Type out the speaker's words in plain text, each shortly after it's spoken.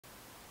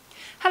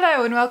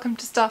Hello and welcome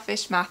to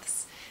Starfish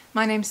Maths.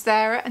 My name's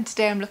Sarah and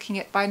today I'm looking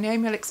at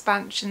binomial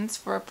expansions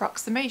for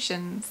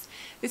approximations.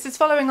 This is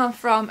following on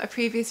from a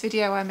previous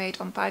video I made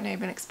on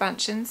binomial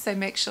expansions, so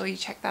make sure you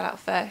check that out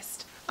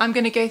first. I'm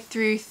going to go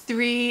through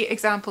 3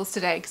 examples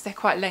today because they're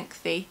quite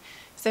lengthy.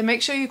 So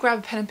make sure you grab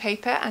a pen and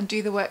paper and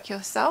do the work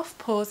yourself,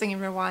 pausing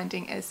and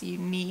rewinding as you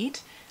need.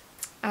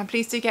 And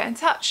please do get in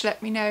touch,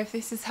 let me know if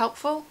this is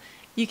helpful.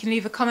 You can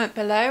leave a comment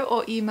below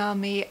or email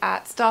me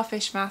at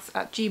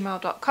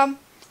starfishmaths@gmail.com.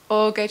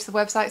 or go to the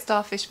website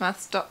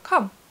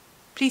starfishmaths.com.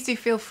 Please do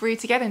feel free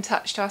to get in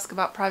touch to ask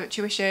about private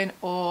tuition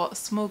or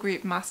small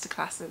group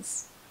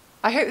masterclasses.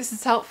 I hope this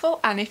is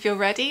helpful, and if you're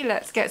ready,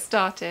 let's get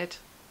started.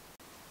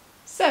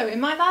 So in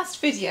my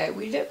last video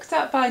we looked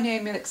at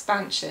binomial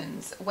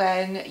expansions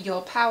when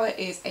your power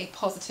is a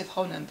positive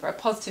whole number, a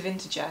positive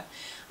integer,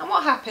 and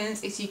what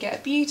happens is you get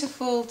a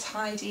beautiful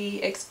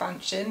tidy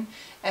expansion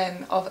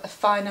of a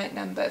finite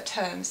number of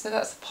terms, so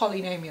that's a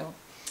polynomial.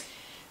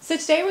 So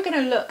today we're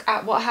going to look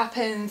at what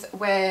happens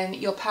when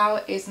your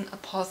power isn't a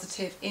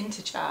positive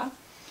integer,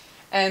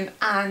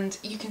 and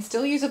you can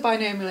still use a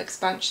binomial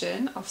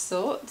expansion of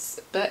sorts,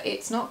 but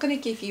it's not going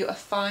to give you a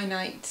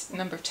finite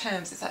number of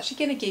terms. It's actually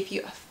going to give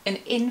you an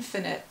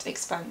infinite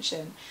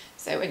expansion,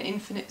 so an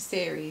infinite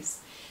series,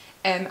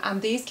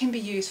 and these can be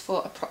used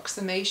for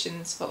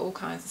approximations for all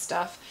kinds of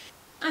stuff,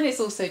 and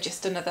it's also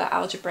just another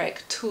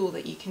algebraic tool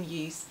that you can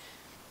use.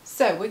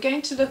 So we're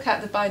going to look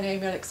at the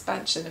binomial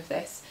expansion of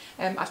this.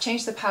 I've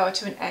changed the power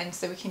to an n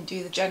so we can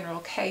do the general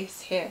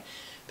case here,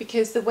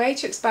 because the way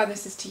to expand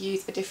this is to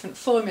use a different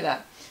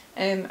formula,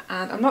 and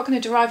I'm not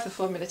going to derive the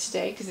formula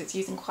today because it's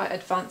using quite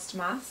advanced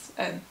maths,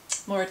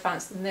 more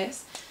advanced than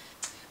this,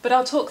 but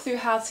I'll talk through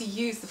how to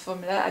use the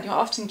formula, and you're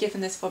often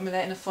given this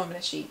formula in a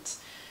formula sheet.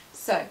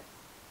 So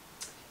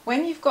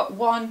when you've got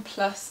 1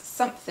 plus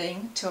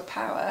something to a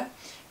power,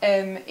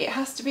 it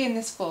has to be in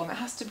this form. It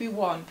has to be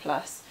 1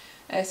 plus.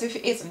 So if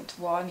it isn't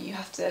 1, you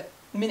have to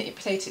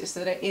manipulate it so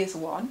that it is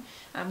 1,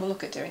 and we'll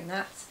look at doing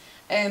that.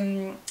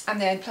 And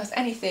then plus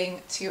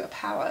anything to a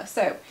power.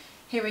 So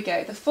here we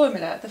go, the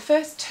formula. The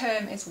first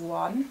term is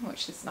 1,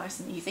 which is nice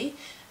and easy,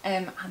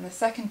 and the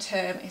second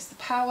term is the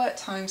power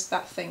times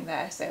that thing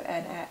there, so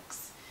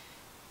nx.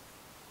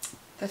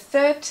 The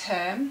third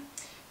term,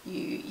 you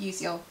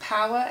use your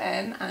power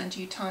n and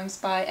you times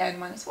by n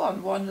minus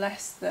 1, 1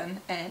 less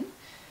than n,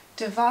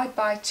 divide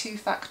by 2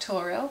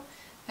 factorial.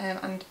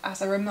 And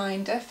as a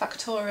reminder,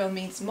 factorial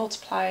means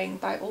multiplying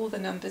by all the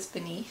numbers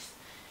beneath.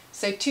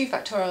 So 2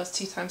 factorial is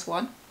 2 times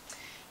 1.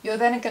 You're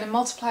then going to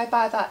multiply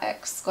by that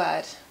x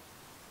squared.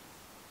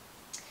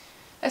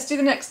 Let's do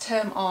the next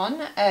term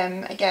on.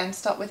 Again,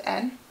 start with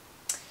n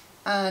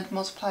and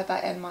multiply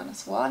by n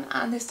minus 1.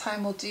 And this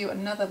time we'll do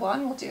another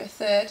one. We'll do a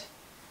third,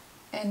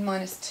 n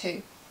minus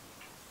 2.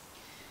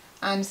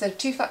 And instead of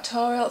 2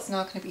 factorial, it's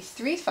now going to be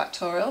 3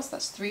 factorial. So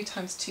that's 3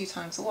 times 2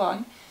 times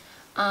 1.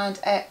 And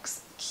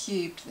x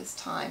cubed this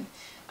time,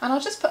 and I'll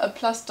just put a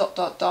plus dot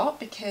dot dot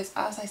because,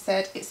 as I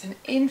said, it's an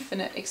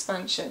infinite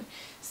expansion,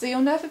 so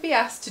you'll never be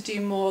asked to do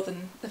more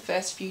than the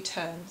first few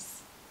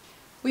terms.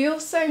 We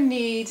also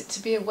need to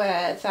be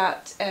aware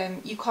that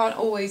you can't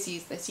always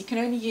use this. You can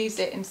only use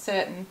it in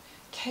certain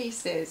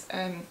cases.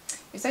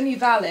 It's only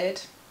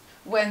valid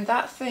when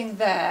that thing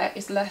there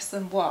is less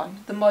than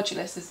 1, the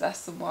modulus is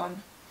less than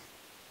 1.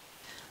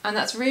 And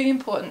that's really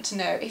important to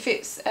know. If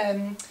it's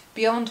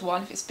beyond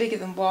 1, if it's bigger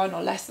than 1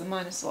 or less than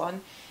minus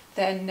 1,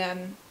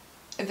 then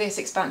this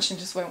expansion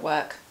just won't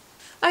work.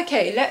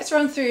 Okay, let's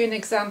run through an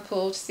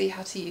example to see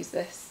how to use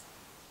this.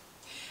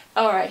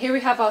 Alright, here we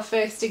have our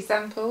first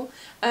example.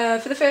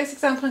 For the first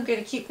example I'm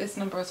going to keep this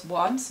number as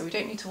 1, so we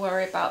don't need to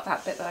worry about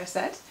that bit that I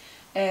said.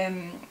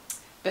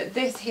 But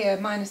this here,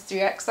 minus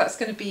 3x, that's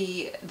going to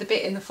be the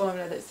bit in the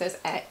formula that says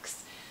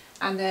x.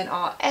 And then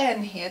our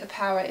n here, the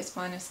power, is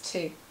minus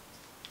 2.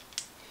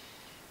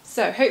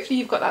 So hopefully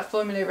you've got that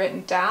formula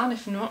written down.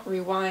 If not,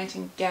 rewind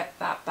and get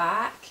that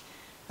back.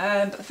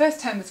 But the first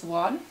term is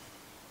 1.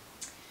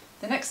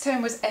 The next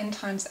term was n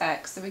times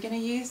x. So we're going to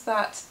use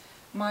that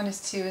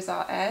minus 2 as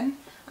our n,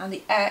 and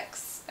the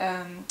x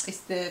is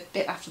the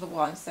bit after the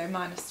 1, so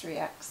minus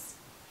 3x.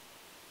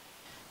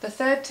 The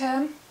third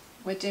term,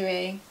 we're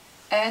doing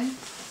n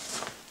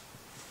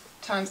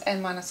times n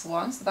minus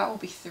 1, so that will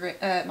be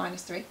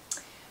minus 3,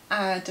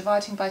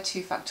 dividing by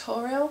 2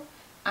 factorial.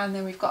 And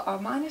then we've got our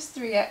minus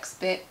 3x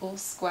bit all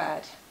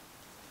squared.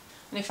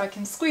 And if I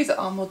can squeeze it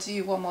on, we'll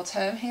do one more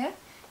term here.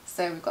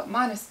 So we've got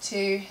minus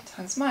 2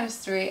 times minus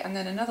 3, and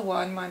then another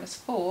one, minus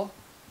 4,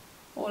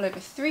 all over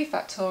 3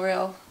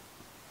 factorial,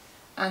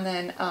 and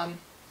then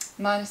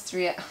minus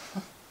 3,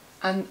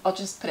 and I'll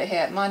just put it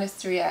here, minus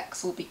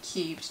 3x will be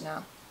cubed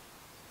now.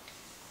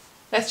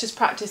 Let's just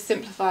practice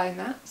simplifying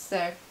that.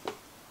 So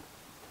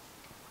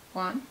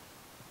 1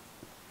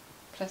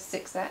 plus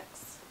 6x.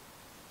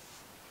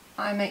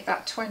 I make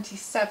that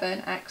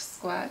 27x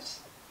squared,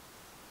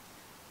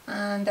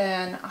 and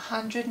then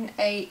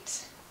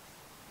 108x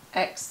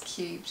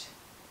cubed.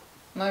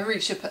 And I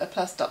really should put a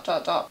plus dot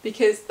dot dot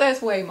because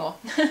there's way more.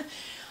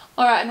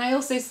 Alright, and I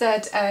also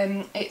said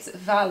it's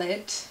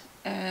valid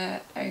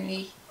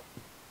only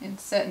in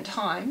certain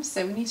times,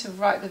 so we need to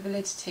write the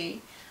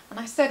validity. And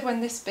I said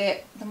when this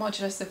bit, the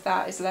modulus of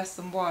that is less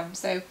than 1,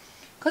 so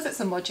because it's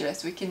a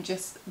modulus we can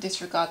just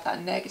disregard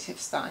that negative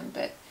sign,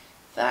 but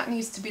that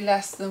needs to be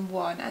less than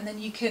 1, and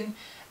then you can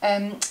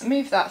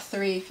move that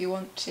 3 if you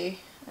want to,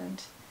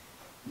 and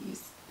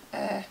use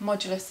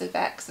modulus of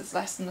x as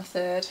less than a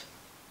third.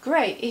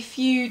 Great, if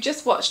you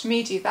just watched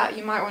me do that,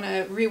 you might want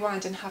to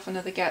rewind and have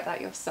another go at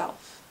that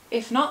yourself.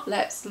 If not,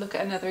 let's look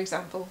at another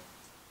example.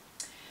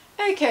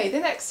 Okay, the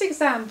next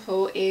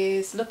example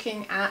is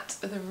looking at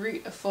the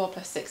root of 4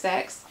 plus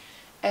 6x.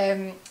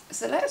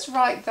 So let's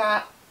write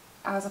that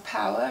as a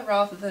power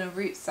rather than a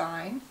root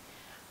sign,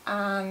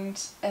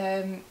 and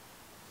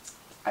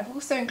I've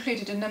also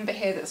included a number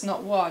here that's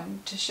not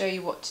 1 to show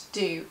you what to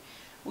do.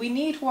 We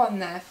need 1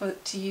 there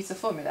to use the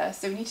formula,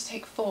 so we need to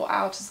take 4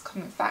 out as a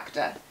common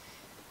factor.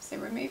 So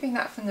removing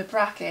that from the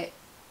bracket,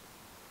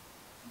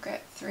 we'll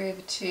get 3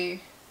 over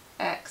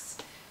 2x.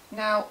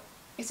 Now,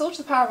 it's all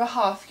to the power of a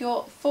half.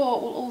 Your 4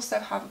 will also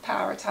have a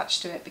power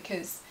attached to it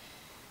because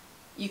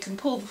you can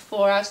pull the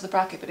 4 out of the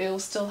bracket, but it will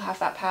still have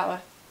that power.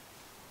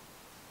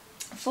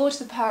 4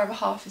 to the power of a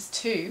half is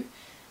 2,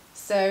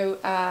 so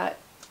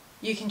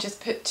you can just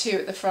put 2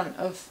 at the front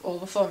of all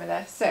the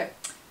formula. So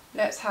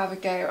let's have a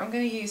go. I'm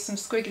going to use some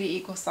squiggly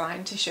equal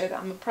sign to show that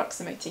I'm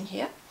approximating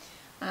here.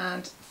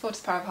 And 4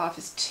 to the power of a half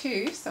is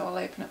 2, so I'll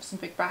open up some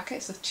big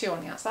brackets with 2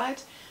 on the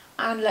outside,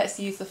 and let's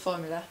use the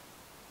formula.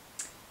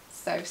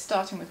 So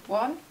starting with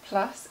 1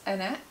 plus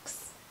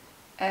nx,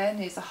 n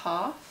is a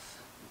half,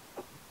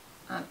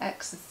 and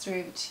x is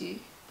 3 over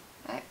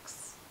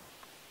 2x,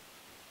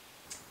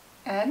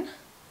 n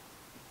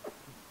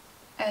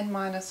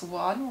minus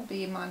 1 will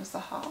be minus a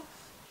half,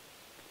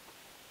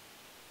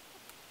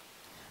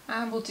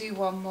 and we'll do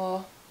one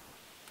more.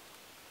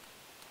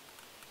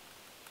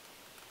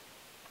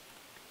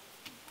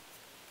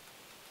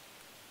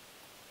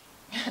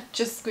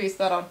 Just squeeze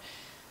that on.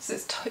 So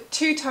it's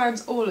 2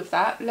 times all of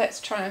that.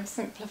 Let's try and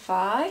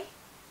simplify.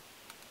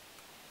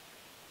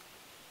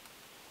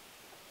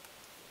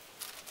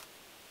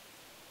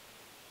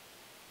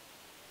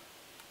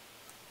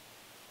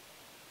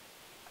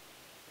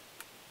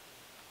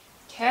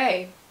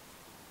 Okay.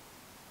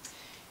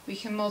 We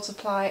can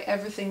multiply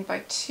everything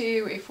by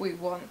 2 if we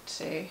want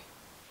to.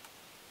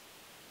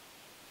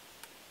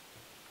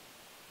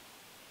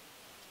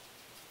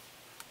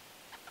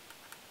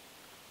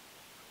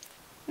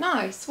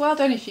 Nice, well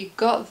done if you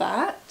got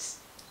that.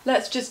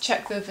 Let's just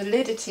check the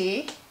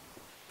validity.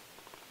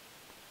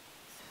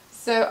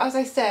 So as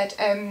I said,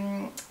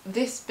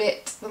 this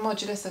bit, the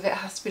modulus of it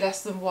has to be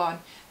less than 1.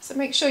 So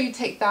make sure you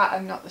take that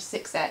and not the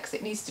 6x.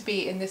 It needs to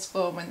be in this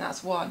form when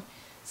that's 1.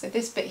 So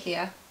this bit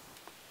here.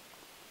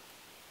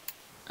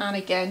 And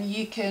again,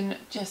 you can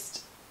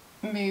just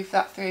move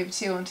that 3 over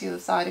 2 onto the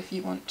other side if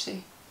you want to.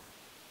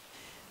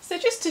 So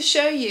just to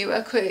show you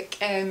a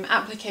quick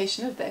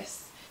application of this.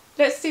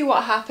 Let's see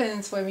what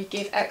happens when we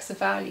give x a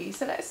value.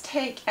 So let's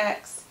take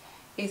x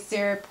is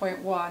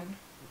 0.1.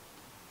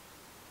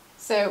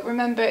 So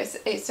remember,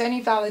 it's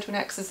only valid when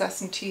x is less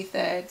than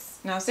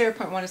 2/3. Now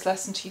 0.1 is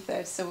less than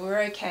 2/3, so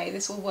we're okay,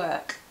 this will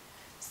work.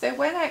 So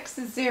when x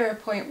is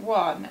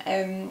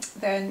 0.1,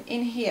 then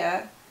in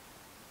here,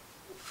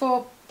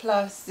 4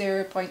 plus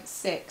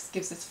 0.6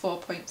 gives us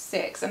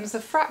 4.6, and as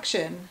a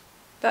fraction,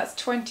 that's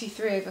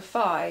 23 over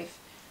 5.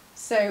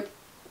 So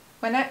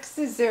when x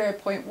is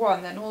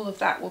 0.1, then all of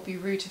that will be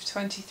root of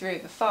 23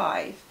 over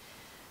 5.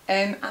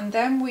 And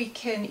then we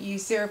can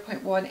use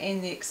 0.1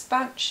 in the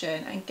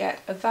expansion and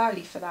get a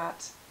value for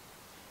that.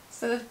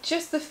 So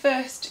just the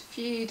first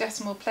few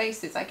decimal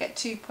places, I get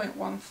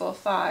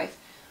 2.145.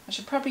 I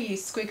should probably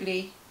use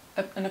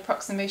an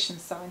approximation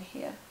sign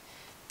here.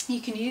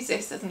 You can use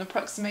this as an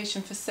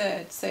approximation for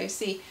surds. So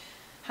see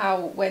how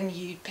when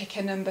you pick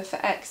a number for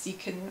x, you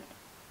can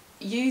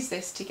use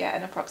this to get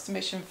an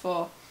approximation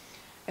for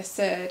a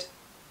surd.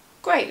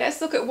 Great, let's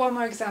look at one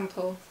more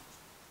example.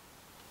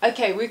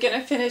 Okay, we're going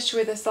to finish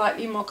with a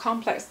slightly more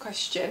complex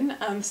question.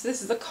 So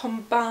this is a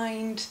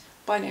combined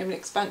binomial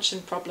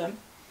expansion problem,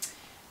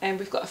 and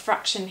we've got a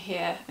fraction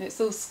here and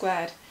it's all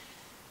squared.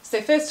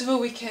 So first of all,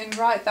 we can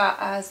write that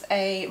as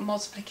a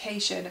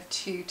multiplication of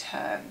 2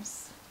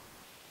 terms.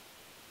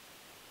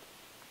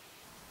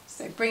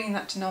 So bringing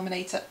that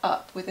denominator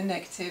up with a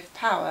negative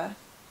power.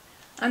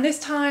 And this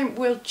time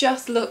we'll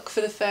just look for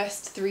the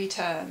first 3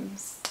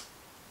 terms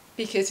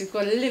because we've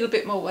got a little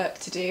bit more work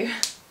to do.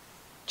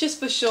 Just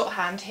for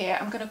shorthand here,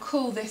 I'm going to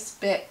call this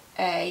bit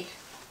A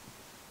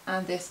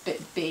and this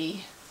bit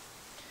B.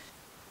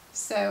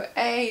 So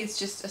A is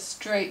just a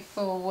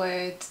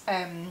straightforward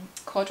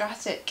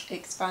quadratic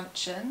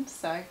expansion,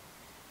 so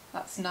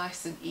that's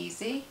nice and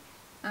easy.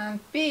 And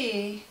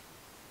B,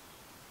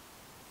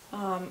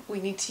 we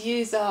need to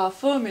use our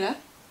formula.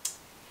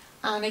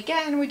 And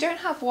again, we don't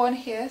have 1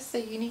 here, so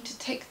you need to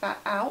take that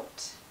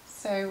out.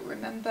 So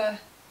remember,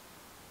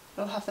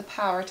 it'll have the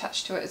power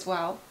attached to it as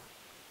well.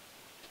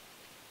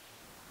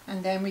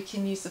 And then we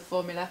can use the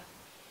formula.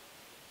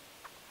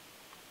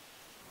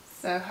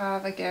 So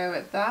have a go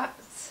at that.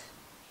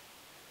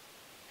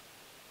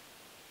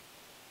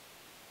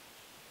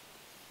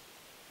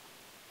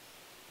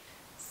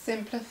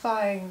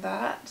 simplifying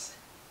that.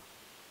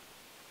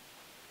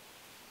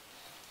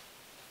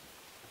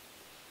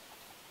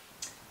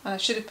 And I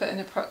should have put an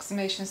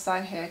approximation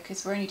sign here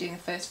because we're only doing the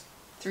first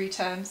 3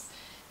 terms.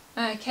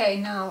 Okay,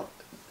 now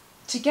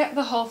to get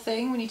the whole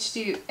thing we need to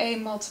do a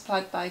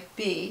multiplied by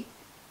b.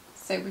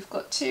 So we've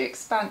got 2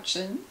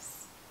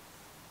 expansions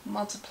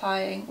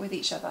multiplying with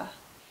each other.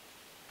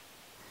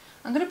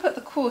 I'm going to put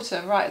the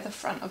quarter right at the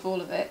front of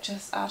all of it,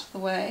 just out of the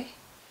way.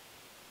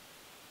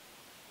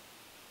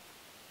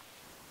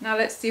 Now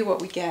let's see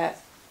what we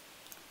get.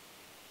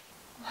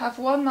 We'll have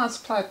 1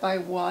 multiplied by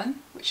 1,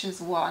 which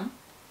is 1.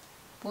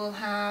 We'll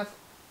have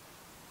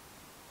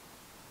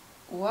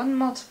 1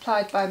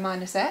 multiplied by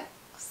minus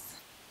x,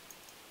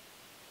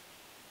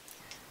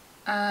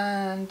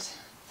 and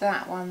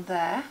that one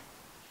there.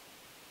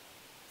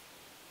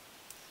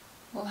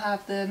 We'll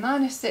have the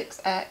minus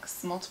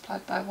 6x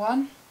multiplied by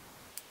 1,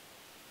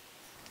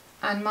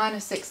 and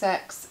minus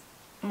 6x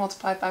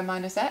multiplied by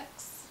minus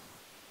x.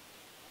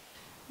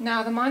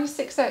 Now the minus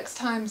 6x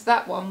times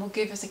that one will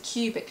give us a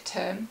cubic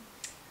term,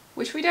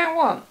 which we don't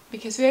want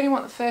because we only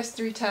want the first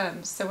 3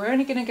 terms, so we're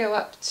only going to go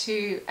up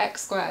to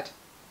x squared.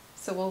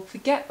 So we'll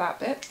forget that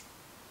bit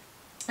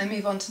and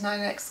move on to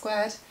 9x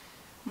squared,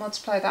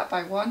 multiply that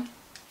by 1.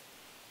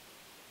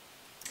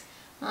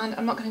 And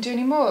I'm not going to do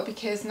any more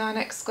because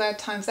 9x squared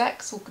times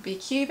x will be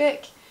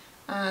cubic,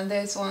 and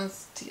those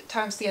ones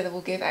times together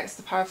will give x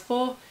to the power of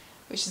 4,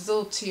 which is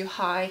all too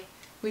high.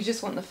 We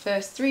just want the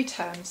first 3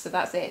 terms, so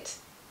that's it.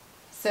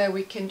 So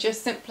we can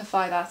just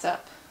simplify that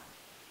up.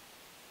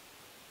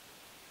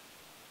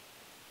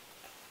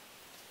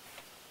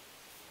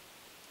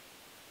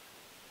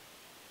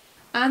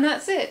 And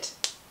that's it.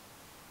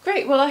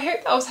 Great, well I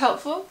hope that was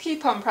helpful.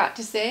 Keep on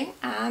practicing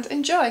and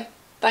enjoy.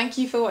 Thank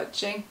you for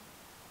watching.